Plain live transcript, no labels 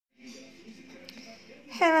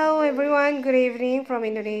Hello everyone, good evening from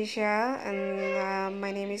Indonesia, and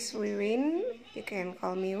my name is Wiwin. You can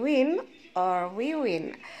call me Win or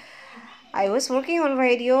Wiwin. I was working on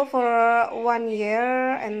radio for 1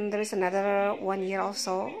 year, and there is another 1 year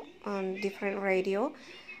also on different radio,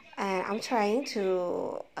 and I'm trying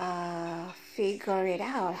to figure it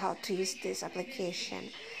out how to use this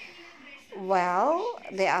application. Well,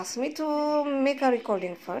 they asked me to make a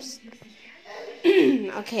recording first.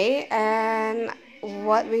 Okay, and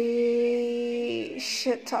what we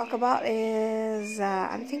should talk about is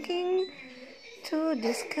I'm thinking to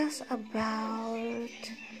discuss about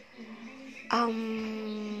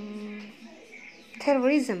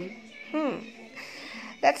terrorism.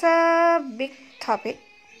 That's a big topic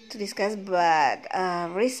to discuss, but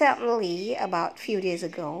recently, about few days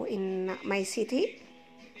ago, in my city,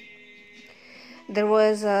 there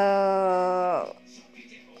was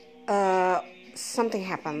something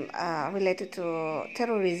happened related to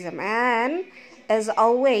terrorism, and as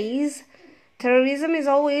always, terrorism is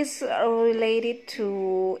always related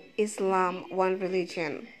to Islam, one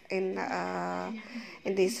religion in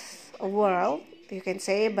this world, you can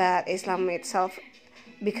say. But Islam itself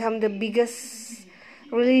become the biggest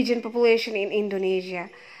religion population in Indonesia,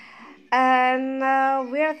 and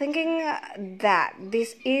we are thinking that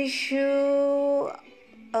this issue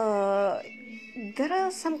there are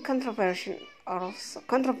some controversy.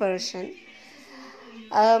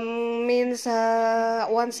 Means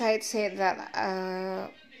one side said that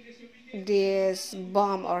this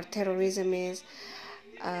bomb or terrorism is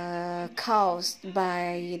caused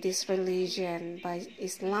by this religion, by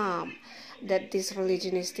Islam, that this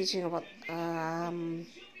religion is teaching about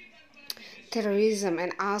terrorism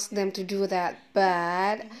and ask them to do that.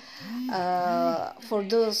 But for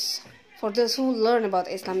those who learn about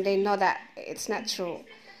Islam, they know that it's not true.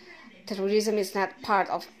 Terrorism is not part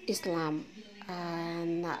of Islam,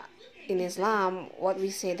 and in Islam, what we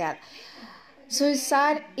say that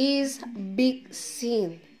suicide is big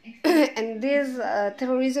sin, and this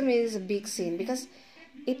terrorism is a big sin because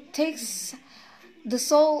it takes the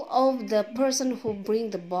soul of the person who bring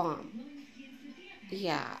the bomb.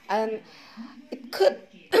 Yeah, and it could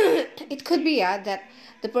it could be that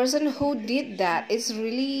the person who did that is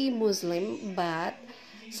really Muslim, but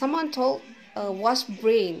someone told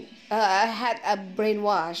had a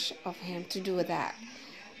brainwash of him to do that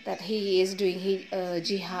he is doing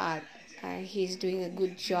jihad, he's doing a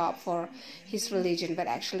good job for his religion, but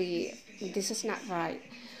actually this is not right.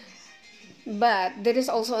 But there is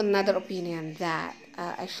also another opinion that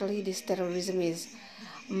actually this terrorism is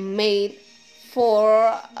made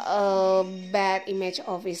for a bad image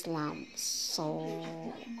of Islam, so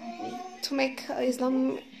to make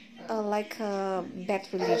Islam like a bad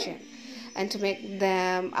religion, and to make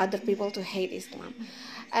them other people to hate Islam.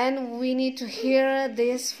 And we need to hear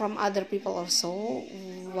this from other people also,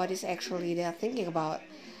 what is actually they are thinking about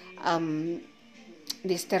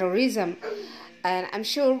this terrorism. And I'm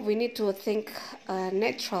sure we need to think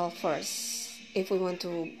neutral first if we want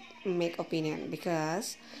to make opinion,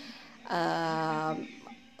 because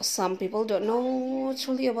some people don't know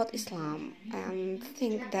truly about Islam and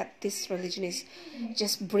think that this religion is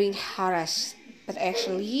just bring harass. But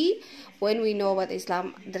actually, when we know about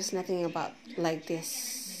Islam, there's nothing about like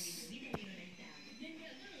this.